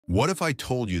What if I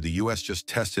told you the US just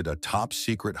tested a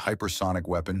top-secret hypersonic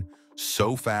weapon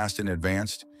so fast and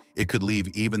advanced, it could leave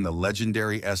even the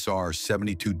legendary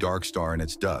SR-72 Dark Star in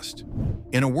its dust?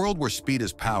 In a world where speed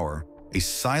is power, a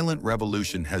silent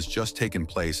revolution has just taken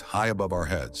place high above our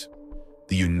heads.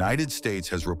 The United States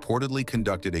has reportedly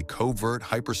conducted a covert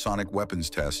hypersonic weapons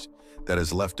test that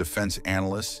has left defense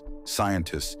analysts,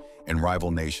 scientists, and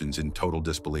rival nations in total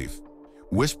disbelief.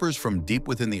 Whispers from deep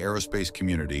within the aerospace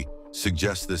community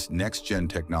suggest this next-gen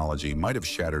technology might have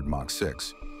shattered Mach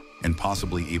 6 and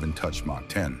possibly even touched Mach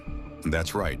 10. And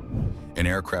that's right, an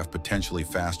aircraft potentially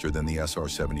faster than the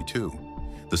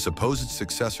SR-72, the supposed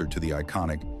successor to the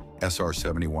iconic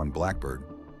SR-71 Blackbird.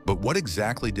 But what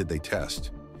exactly did they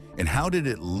test? And how did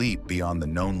it leap beyond the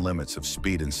known limits of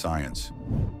speed and science?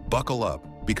 Buckle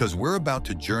up, because we're about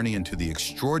to journey into the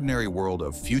extraordinary world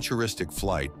of futuristic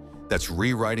flight that's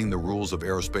rewriting the rules of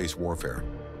aerospace warfare.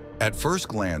 At first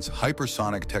glance,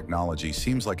 hypersonic technology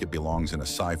seems like it belongs in a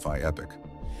sci-fi epic.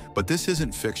 But this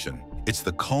isn't fiction. It's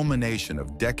the culmination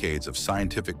of decades of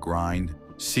scientific grind,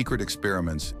 secret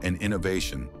experiments, and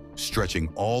innovation, stretching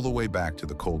all the way back to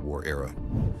the Cold War era.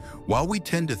 While we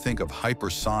tend to think of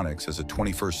hypersonics as a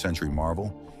 21st century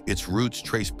marvel, its roots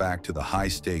trace back to the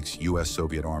high-stakes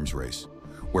US-Soviet arms race,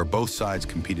 where both sides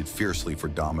competed fiercely for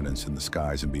dominance in the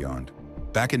skies and beyond.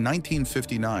 Back in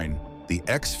 1959, the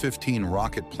X-15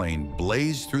 rocket plane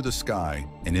blazed through the sky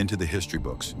and into the history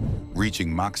books,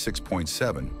 reaching Mach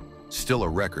 6.7, still a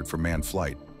record for manned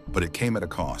flight, but it came at a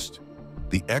cost.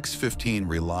 The X-15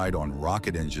 relied on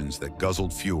rocket engines that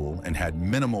guzzled fuel and had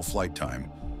minimal flight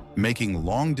time, making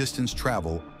long-distance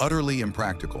travel utterly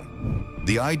impractical.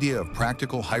 The idea of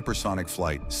practical hypersonic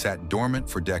flight sat dormant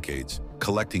for decades,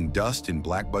 collecting dust in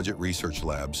black-budget research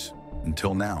labs,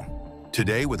 until now.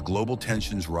 Today, with global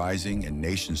tensions rising and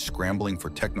nations scrambling for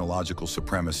technological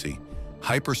supremacy,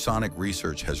 hypersonic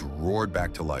research has roared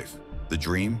back to life. The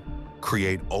dream?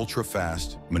 Create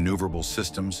ultra-fast, maneuverable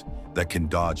systems that can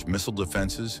dodge missile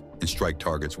defenses and strike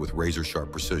targets with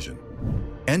razor-sharp precision.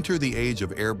 Enter the age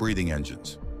of air-breathing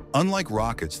engines. Unlike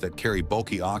rockets that carry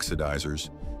bulky oxidizers,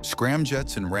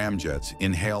 scramjets and ramjets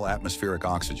inhale atmospheric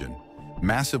oxygen,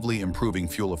 massively improving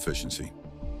fuel efficiency.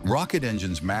 Rocket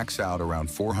engines max out around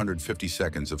 450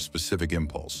 seconds of specific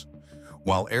impulse,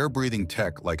 while air-breathing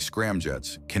tech like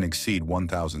scramjets can exceed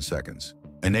 1,000 seconds,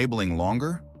 enabling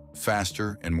longer,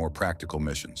 faster, and more practical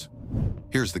missions.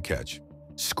 Here's the catch.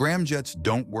 Scramjets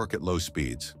don't work at low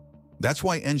speeds. That's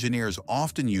why engineers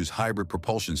often use hybrid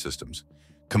propulsion systems,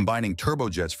 combining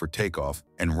turbojets for takeoff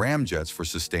and ramjets for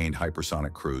sustained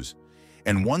hypersonic cruise.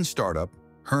 And one startup,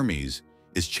 Hermes,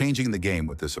 is changing the game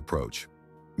with this approach.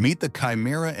 Meet the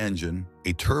Chimera engine,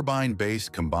 a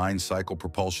turbine-based combined cycle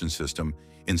propulsion system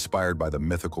inspired by the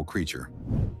mythical creature.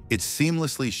 It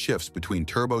seamlessly shifts between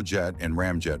turbojet and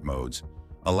ramjet modes,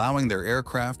 allowing their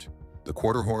aircraft, the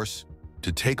quarter horse,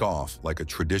 to take off like a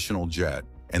traditional jet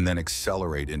and then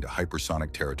accelerate into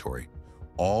hypersonic territory,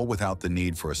 all without the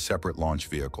need for a separate launch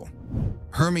vehicle.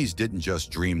 Hermes didn't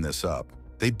just dream this up,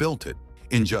 they built it.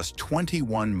 In just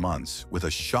 21 months, with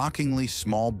a shockingly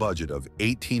small budget of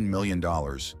 $18 million,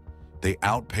 they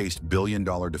outpaced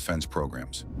billion-dollar defense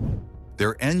programs.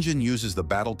 Their engine uses the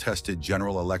battle-tested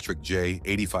General Electric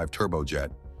J-85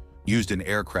 turbojet, used in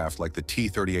aircraft like the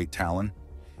T-38 Talon,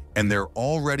 and they're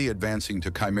already advancing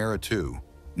to Chimera 2,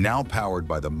 now powered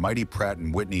by the mighty Pratt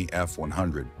 & Whitney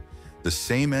F-100, the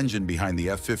same engine behind the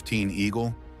F-15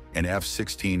 Eagle and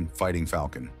F-16 Fighting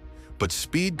Falcon. But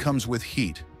speed comes with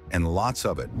heat, and lots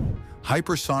of it.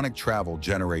 Hypersonic travel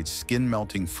generates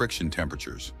skin-melting friction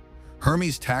temperatures.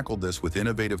 Hermes tackled this with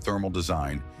innovative thermal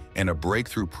design and a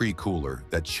breakthrough pre-cooler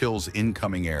that chills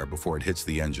incoming air before it hits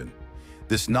the engine.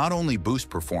 This not only boosts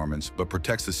performance, but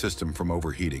protects the system from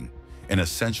overheating, an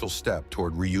essential step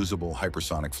toward reusable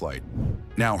hypersonic flight.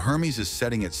 Now, Hermes is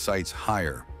setting its sights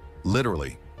higher,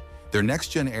 literally. Their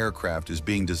next-gen aircraft is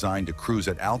being designed to cruise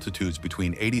at altitudes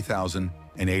between 80,000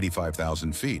 and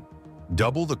 85,000 feet,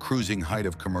 double the cruising height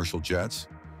of commercial jets,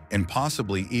 and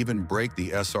possibly even break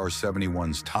the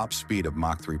SR-71's top speed of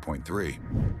Mach 3.3.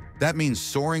 That means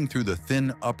soaring through the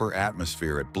thin upper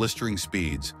atmosphere at blistering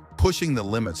speeds, pushing the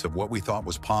limits of what we thought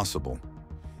was possible.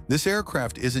 This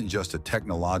aircraft isn't just a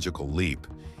technological leap,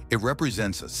 it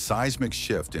represents a seismic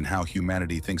shift in how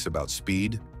humanity thinks about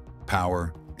speed,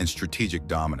 power, and strategic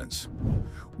dominance.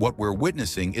 What we're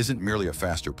witnessing isn't merely a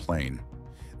faster plane.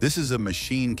 This is a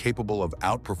machine capable of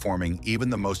outperforming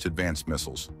even the most advanced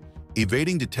missiles,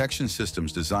 evading detection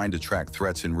systems designed to track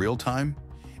threats in real time,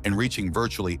 and reaching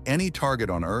virtually any target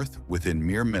on Earth within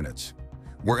mere minutes.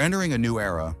 We're entering a new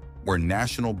era where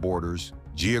national borders,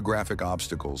 geographic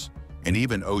obstacles, and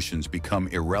even oceans become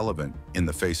irrelevant in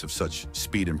the face of such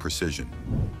speed and precision.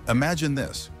 Imagine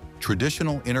this: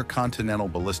 traditional intercontinental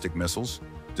ballistic missiles,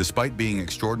 despite being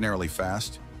extraordinarily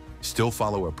fast, still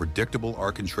follow a predictable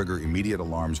arc and trigger immediate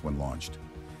alarms when launched.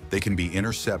 They can be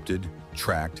intercepted,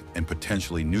 tracked, and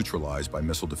potentially neutralized by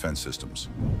missile defense systems.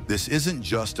 This isn't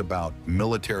just about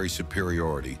military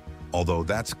superiority, although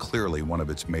that's clearly one of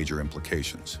its major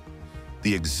implications.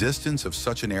 The existence of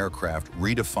such an aircraft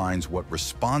redefines what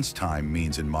response time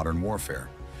means in modern warfare.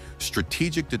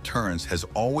 Strategic deterrence has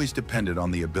always depended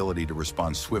on the ability to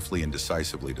respond swiftly and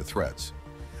decisively to threats.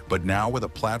 But now, with a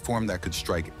platform that could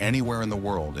strike anywhere in the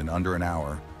world in under an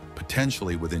hour,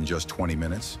 potentially within just 20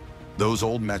 minutes, those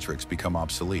old metrics become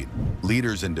obsolete.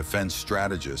 Leaders and defense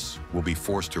strategists will be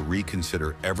forced to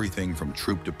reconsider everything from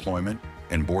troop deployment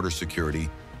and border security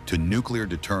to nuclear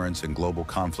deterrence and global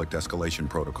conflict escalation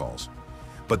protocols.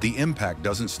 But the impact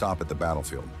doesn't stop at the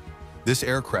battlefield. This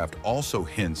aircraft also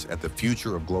hints at the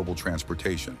future of global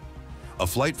transportation. A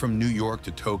flight from New York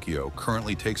to Tokyo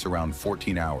currently takes around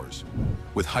 14 hours.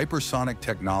 With hypersonic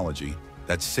technology,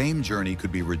 that same journey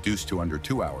could be reduced to under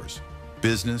 2 hours.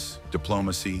 Business,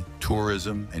 diplomacy,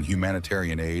 tourism, and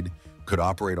humanitarian aid could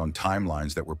operate on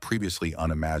timelines that were previously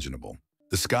unimaginable.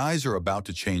 The skies are about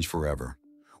to change forever.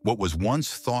 What was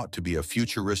once thought to be a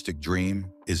futuristic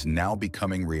dream is now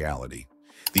becoming reality.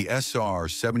 The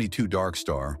SR-72 Dark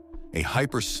Star, a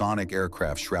hypersonic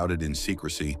aircraft shrouded in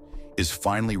secrecy, is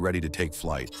finally ready to take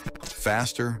flight.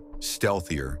 Faster,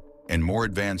 stealthier, and more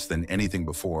advanced than anything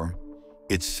before,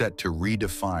 it's set to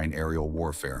redefine aerial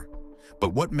warfare.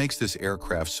 But what makes this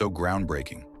aircraft so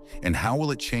groundbreaking, and how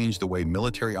will it change the way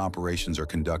military operations are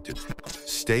conducted?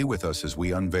 Stay with us as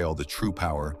we unveil the true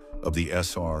power of the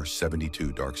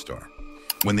SR-72 Dark Star.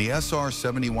 When the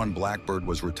SR-71 Blackbird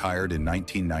was retired in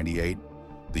 1998,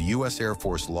 the U.S. Air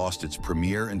Force lost its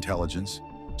premier intelligence,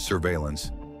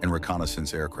 surveillance, and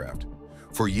reconnaissance aircraft.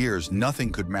 For years,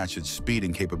 nothing could match its speed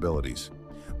and capabilities,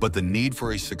 but the need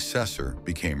for a successor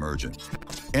became urgent.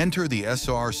 Enter the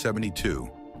SR-72,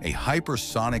 a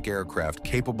hypersonic aircraft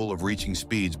capable of reaching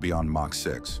speeds beyond Mach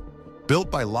 6.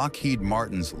 Built by Lockheed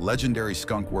Martin's legendary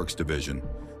Skunk Works division,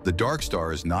 the Dark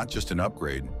Star is not just an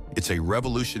upgrade, it's a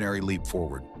revolutionary leap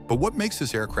forward. But what makes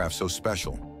this aircraft so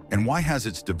special? And why has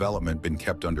its development been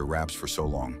kept under wraps for so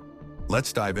long?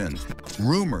 Let's dive in.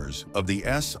 Rumors of the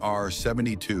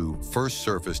SR-72 first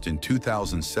surfaced in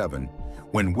 2007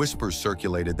 when whispers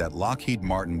circulated that Lockheed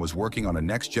Martin was working on a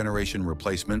next-generation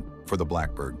replacement for the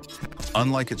Blackbird.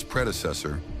 Unlike its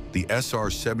predecessor, the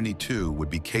SR-72 would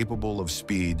be capable of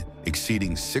speed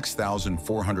exceeding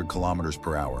 6,400 kilometers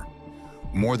per hour,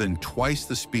 more than twice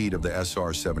the speed of the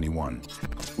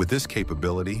SR-71. With this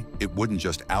capability, it wouldn't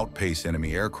just outpace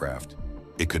enemy aircraft,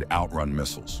 it could outrun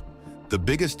missiles. The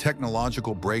biggest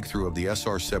technological breakthrough of the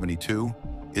SR-72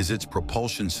 is its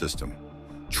propulsion system.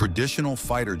 Traditional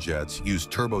fighter jets use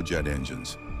turbojet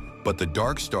engines, but the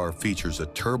Dark Star features a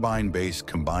turbine-based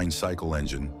combined cycle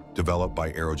engine developed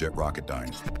by Aerojet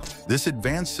Rocketdyne. This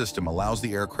advanced system allows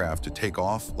the aircraft to take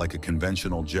off like a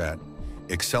conventional jet,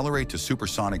 accelerate to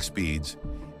supersonic speeds,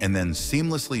 and then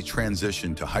seamlessly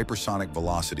transition to hypersonic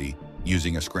velocity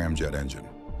using a scramjet engine.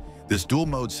 This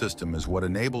dual-mode system is what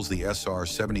enables the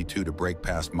SR-72 to break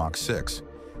past Mach 6,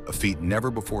 a feat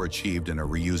never before achieved in a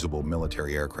reusable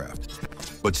military aircraft.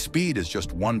 But speed is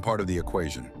just one part of the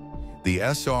equation. The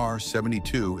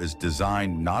SR-72 is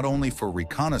designed not only for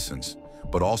reconnaissance,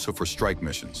 but also for strike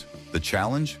missions. The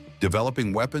challenge?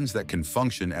 Developing weapons that can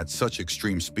function at such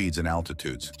extreme speeds and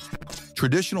altitudes.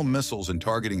 Traditional missiles and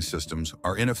targeting systems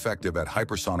are ineffective at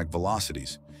hypersonic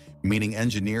velocities, meaning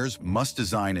engineers must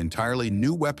design entirely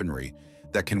new weaponry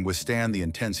that can withstand the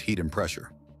intense heat and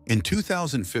pressure. In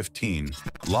 2015,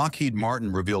 Lockheed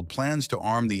Martin revealed plans to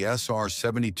arm the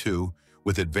SR-72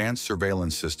 with advanced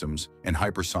surveillance systems and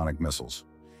hypersonic missiles.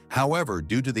 However,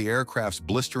 due to the aircraft's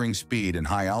blistering speed and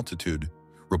high altitude,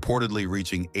 reportedly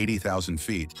reaching 80,000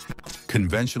 feet,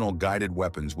 conventional guided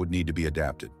weapons would need to be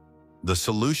adapted. The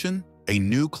solution? A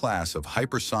new class of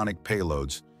hypersonic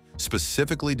payloads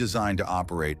specifically designed to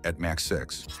operate at Mach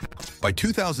 6. By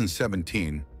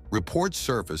 2017, reports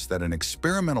surfaced that an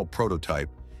experimental prototype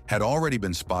had already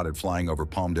been spotted flying over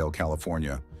Palmdale,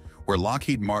 California, where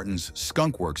Lockheed Martin's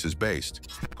Skunk Works is based.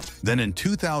 Then in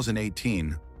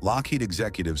 2018, Lockheed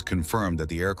executives confirmed that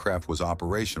the aircraft was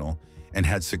operational and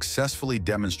had successfully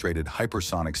demonstrated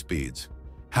hypersonic speeds.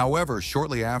 However,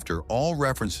 shortly after, all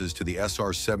references to the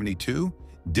SR-72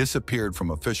 disappeared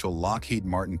from official Lockheed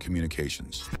Martin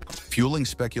communications, fueling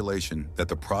speculation that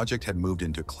the project had moved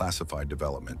into classified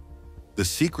development. The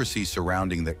secrecy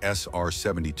surrounding the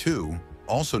SR-72,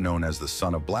 also known as the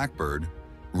son of Blackbird,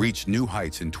 reached new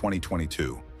heights in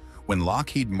 2022, when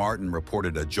Lockheed Martin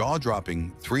reported a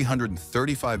jaw-dropping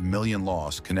 $335 million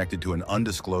loss connected to an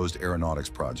undisclosed aeronautics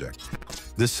project.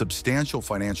 This substantial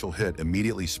financial hit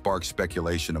immediately sparked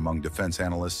speculation among defense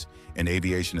analysts and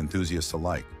aviation enthusiasts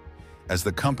alike, as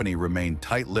the company remained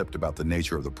tight-lipped about the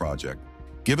nature of the project.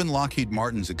 Given Lockheed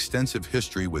Martin's extensive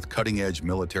history with cutting-edge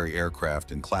military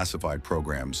aircraft and classified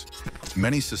programs,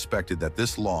 many suspected that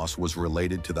this loss was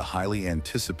related to the highly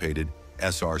anticipated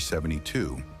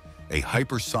SR-72, a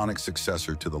hypersonic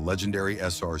successor to the legendary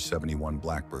SR-71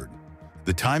 Blackbird.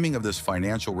 The timing of this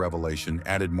financial revelation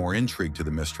added more intrigue to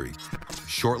the mystery.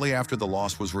 Shortly after the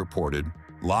loss was reported,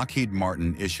 Lockheed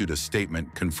Martin issued a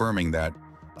statement confirming that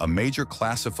a major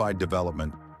classified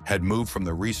development had moved from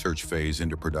the research phase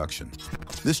into production.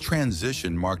 This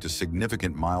transition marked a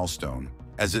significant milestone,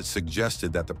 as it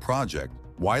suggested that the project,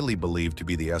 widely believed to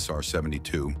be the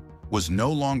SR-72, was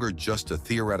no longer just a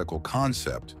theoretical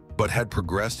concept, but had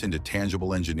progressed into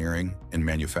tangible engineering and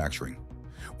manufacturing.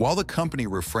 While the company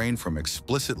refrained from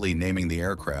explicitly naming the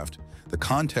aircraft, the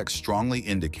context strongly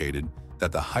indicated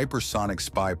that the hypersonic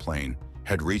spy plane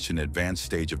had reached an advanced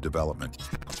stage of development.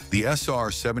 The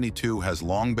SR-72 has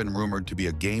long been rumored to be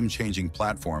a game-changing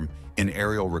platform in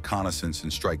aerial reconnaissance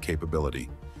and strike capability,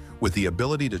 with the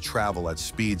ability to travel at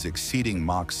speeds exceeding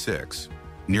Mach 6,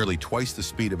 nearly twice the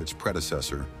speed of its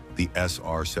predecessor, the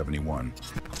SR-71.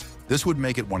 This would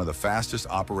make it one of the fastest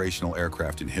operational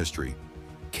aircraft in history,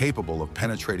 capable of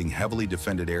penetrating heavily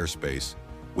defended airspace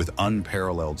with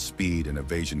unparalleled speed and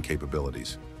evasion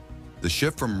capabilities. The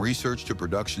shift from research to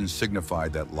production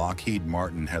signified that Lockheed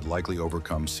Martin had likely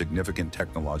overcome significant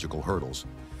technological hurdles,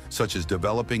 such as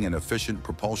developing an efficient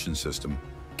propulsion system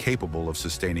capable of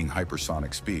sustaining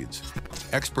hypersonic speeds.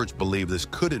 Experts believe this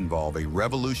could involve a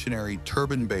revolutionary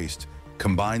turbine-based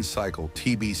combined cycle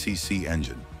TBCC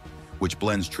engine, which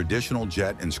blends traditional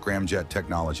jet and scramjet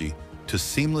technology to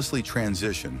seamlessly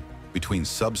transition between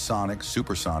subsonic,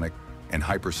 supersonic, and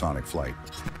hypersonic flight.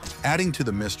 Adding to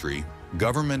the mystery,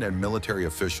 government and military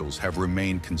officials have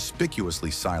remained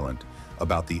conspicuously silent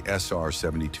about the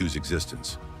SR-72's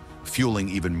existence, fueling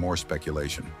even more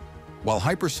speculation. While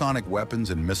hypersonic weapons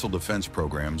and missile defense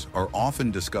programs are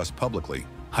often discussed publicly,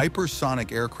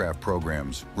 hypersonic aircraft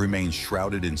programs remain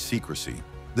shrouded in secrecy.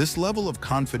 This level of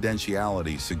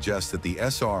confidentiality suggests that the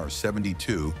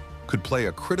SR-72 could play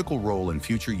a critical role in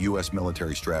future U.S.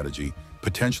 military strategy,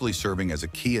 potentially serving as a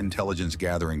key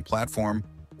intelligence-gathering platform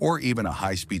or even a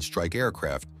high-speed strike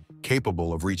aircraft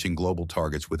capable of reaching global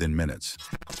targets within minutes.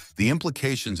 The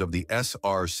implications of the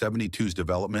SR-72's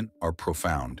development are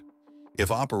profound.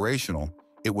 If operational,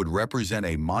 it would represent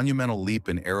a monumental leap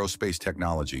in aerospace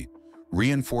technology,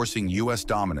 reinforcing U.S.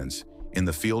 dominance in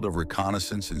the field of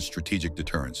reconnaissance and strategic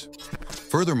deterrence.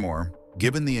 Furthermore,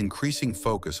 given the increasing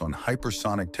focus on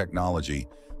hypersonic technology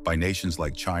by nations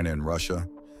like China and Russia,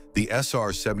 the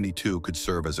SR-72 could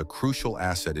serve as a crucial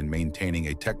asset in maintaining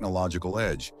a technological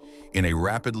edge in a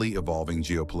rapidly evolving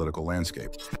geopolitical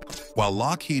landscape. While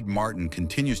Lockheed Martin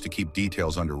continues to keep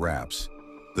details under wraps,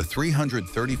 the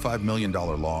 $335 million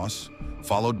loss,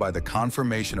 followed by the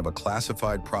confirmation of a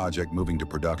classified project moving to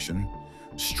production,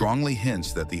 strongly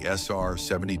hints that the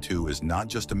SR-72 is not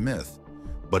just a myth,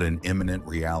 but an imminent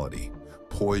reality,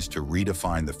 poised to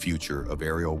redefine the future of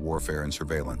aerial warfare and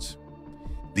surveillance.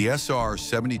 The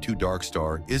SR-72 Dark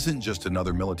Star isn't just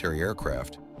another military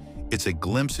aircraft, it's a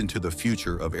glimpse into the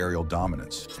future of aerial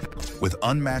dominance. With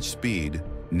unmatched speed,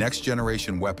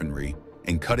 next-generation weaponry,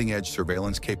 and cutting-edge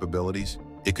surveillance capabilities,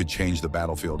 it could change the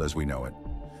battlefield as we know it.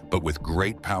 But with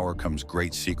great power comes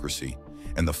great secrecy,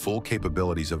 and the full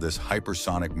capabilities of this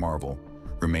hypersonic marvel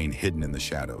remain hidden in the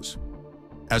shadows.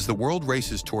 As the world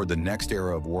races toward the next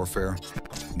era of warfare,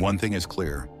 one thing is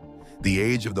clear: the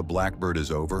age of the Blackbird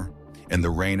is over, and the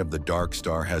reign of the Dark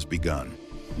Star has begun.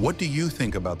 What do you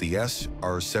think about the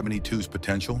SR-72's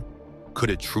potential? Could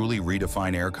it truly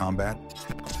redefine air combat?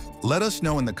 Let us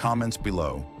know in the comments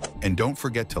below, and don't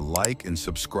forget to like and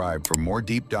subscribe for more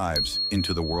deep dives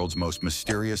into the world's most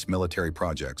mysterious military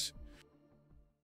projects.